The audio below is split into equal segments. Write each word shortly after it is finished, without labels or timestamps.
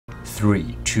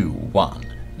3, 2, 1.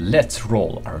 Let's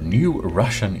roll our new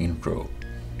Russian intro.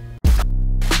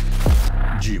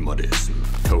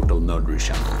 Gmodism, total nerdery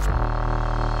channel.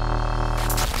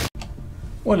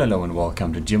 Well, hello and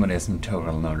welcome to Gmodism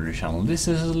Total Nerdery channel. This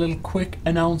is a little quick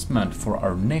announcement for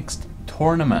our next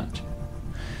tournament.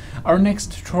 Our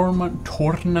next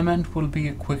tournament will be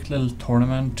a quick little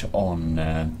tournament on,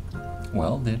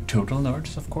 well, the Total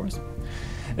Nerds, of course.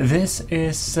 This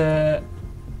is,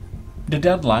 the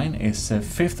deadline is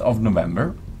 5th of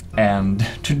November, and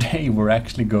today we're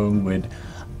actually going with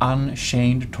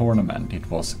Unchained Tournament.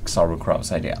 It was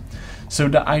Xarocrow's idea. So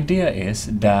the idea is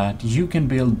that you can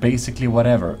build basically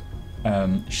whatever.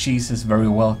 She's is very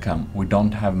welcome. We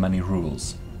don't have many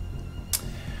rules.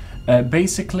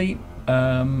 Basically,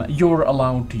 you're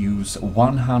allowed to use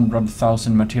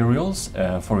 100,000 materials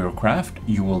for your craft.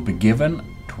 You will be given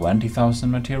 20,000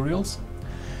 materials.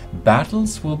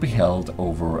 Battles will be held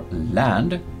over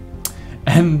land,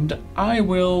 and I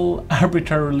will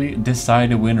arbitrarily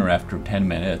decide a winner after 10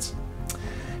 minutes.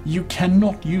 You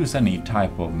cannot use any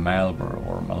type of malware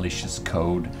or malicious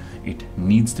code. It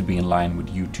needs to be in line with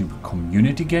YouTube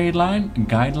community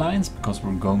guidelines, because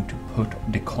we're going to put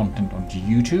the content onto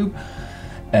YouTube,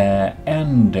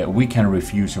 and we can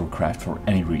refuse your craft for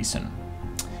any reason.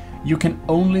 You can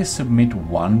only submit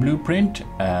one blueprint.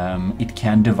 It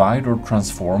can divide or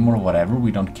transform or whatever,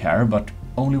 we don't care, but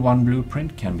only one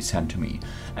blueprint can be sent to me.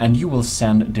 And you will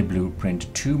send the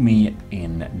blueprint to me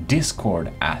in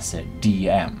Discord as a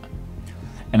DM.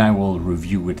 And I will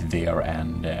review it there,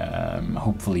 and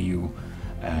hopefully you,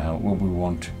 we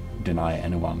won't deny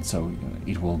anyone, so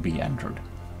it will be entered.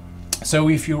 So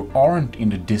if you aren't in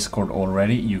the Discord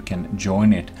already, you can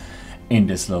join it in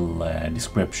this little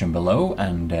description below,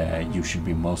 and you should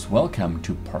be most welcome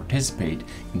to participate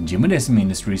in Gmodism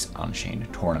Industries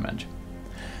Unchained Tournament.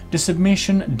 The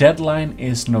submission deadline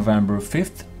is November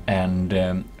 5th and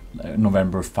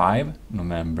November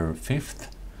 5th.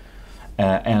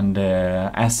 And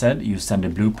as said, you send a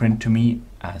blueprint to me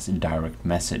as a direct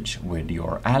message with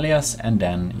your alias and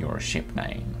then your ship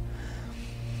name.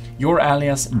 Your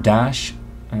alias dash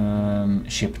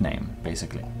ship name,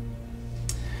 basically.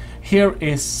 Here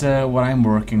is what I'm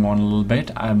working on a little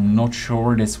bit. I'm not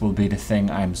sure this will be the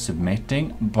thing I'm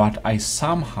submitting, but I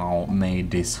somehow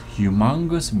made this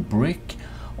humongous brick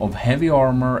of heavy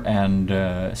armor and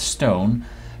stone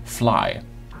fly.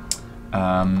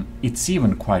 It's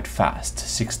even quite fast,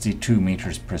 62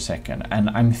 meters per second, and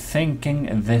I'm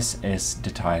thinking this is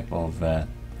the type of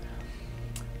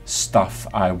stuff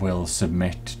I will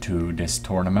submit to this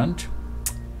tournament.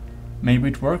 Maybe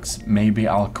it works, maybe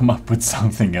I'll come up with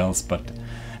something else, but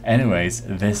anyways,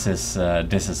 this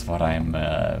is what I'm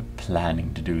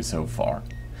planning to do so far.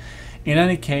 In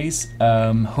any case,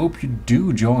 hope you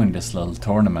do join this little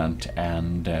tournament,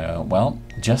 and well,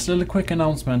 just a little quick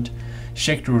announcement.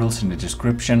 Check the rules in the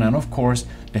description, and of course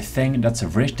the thing that's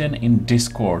written in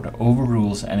Discord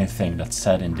overrules anything that's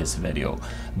said in this video,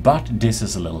 but this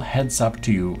is a little heads up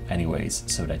to you anyways,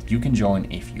 so that you can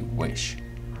join if you wish.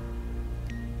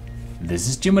 This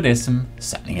is Gmodism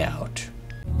signing out.